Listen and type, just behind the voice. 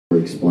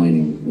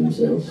explaining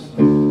themselves.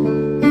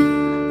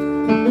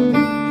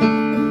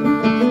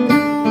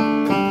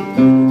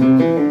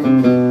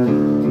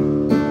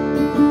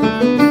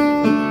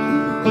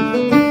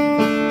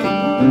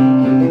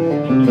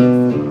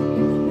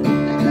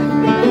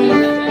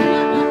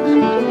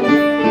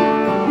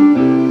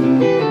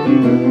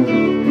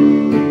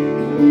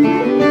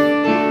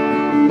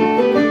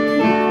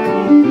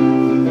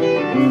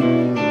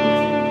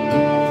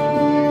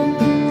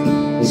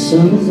 The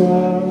sun is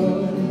out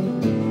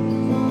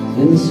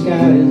and the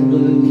sky is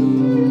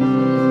blue.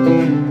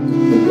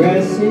 The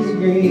grass is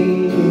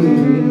green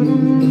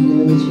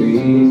and the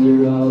trees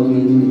are all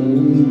in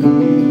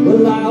bloom.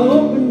 Well, I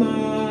opened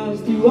my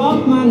eyes to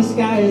walk my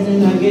skies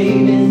and I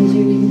gave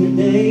into the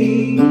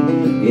day.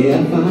 Yeah,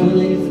 I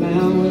finally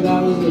found what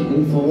I was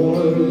looking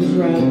for. It was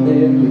right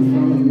there in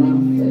front of my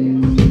face.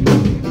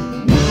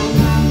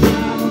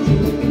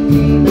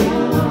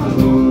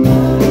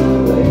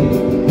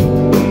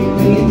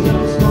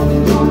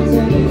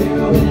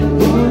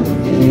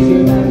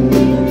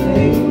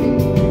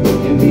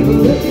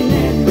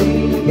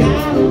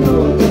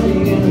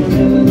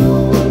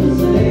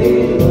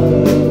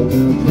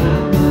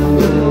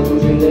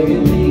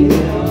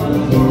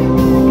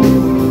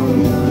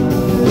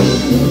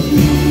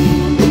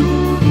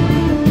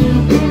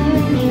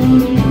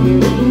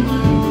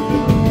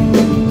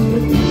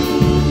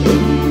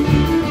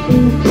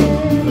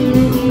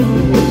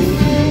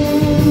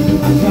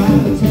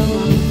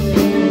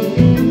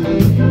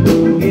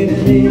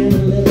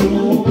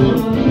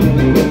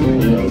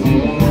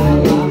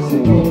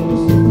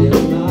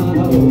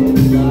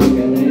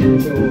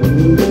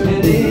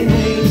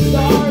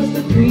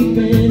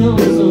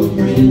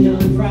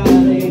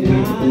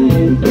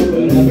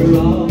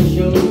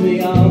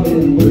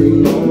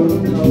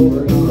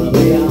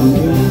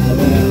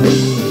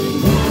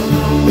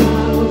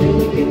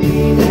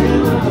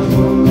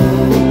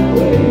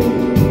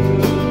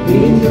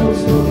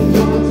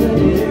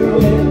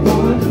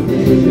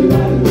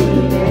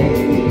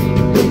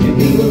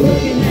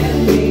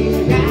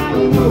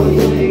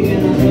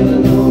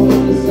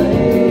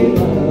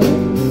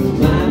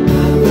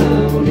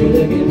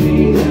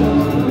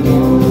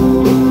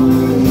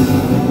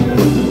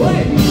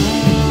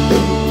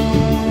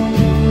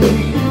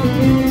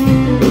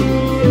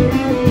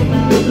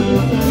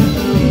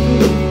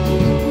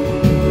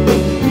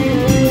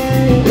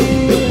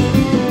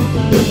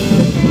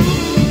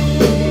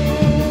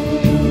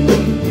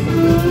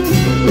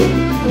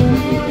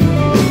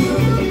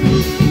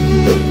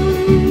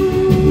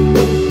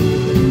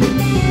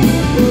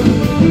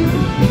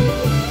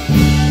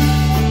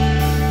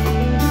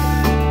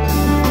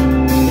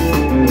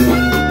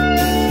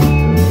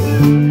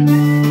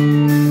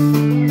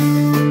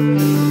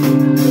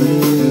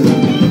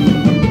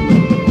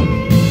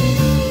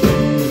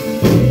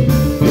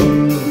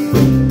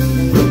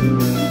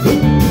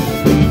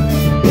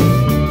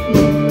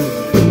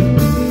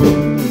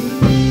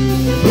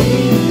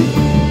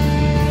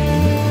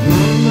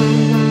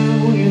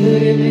 Won't you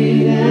look at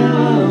me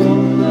now? I'm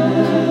on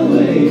my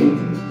way.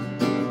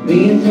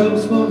 Me and Joe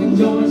smoking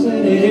joints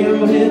at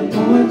Arrowhead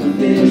Point to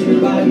finish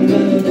reviving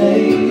another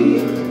day.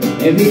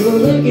 And people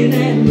looking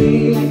at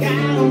me like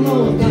I don't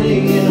know a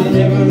thing, and I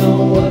never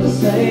know what to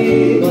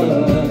say.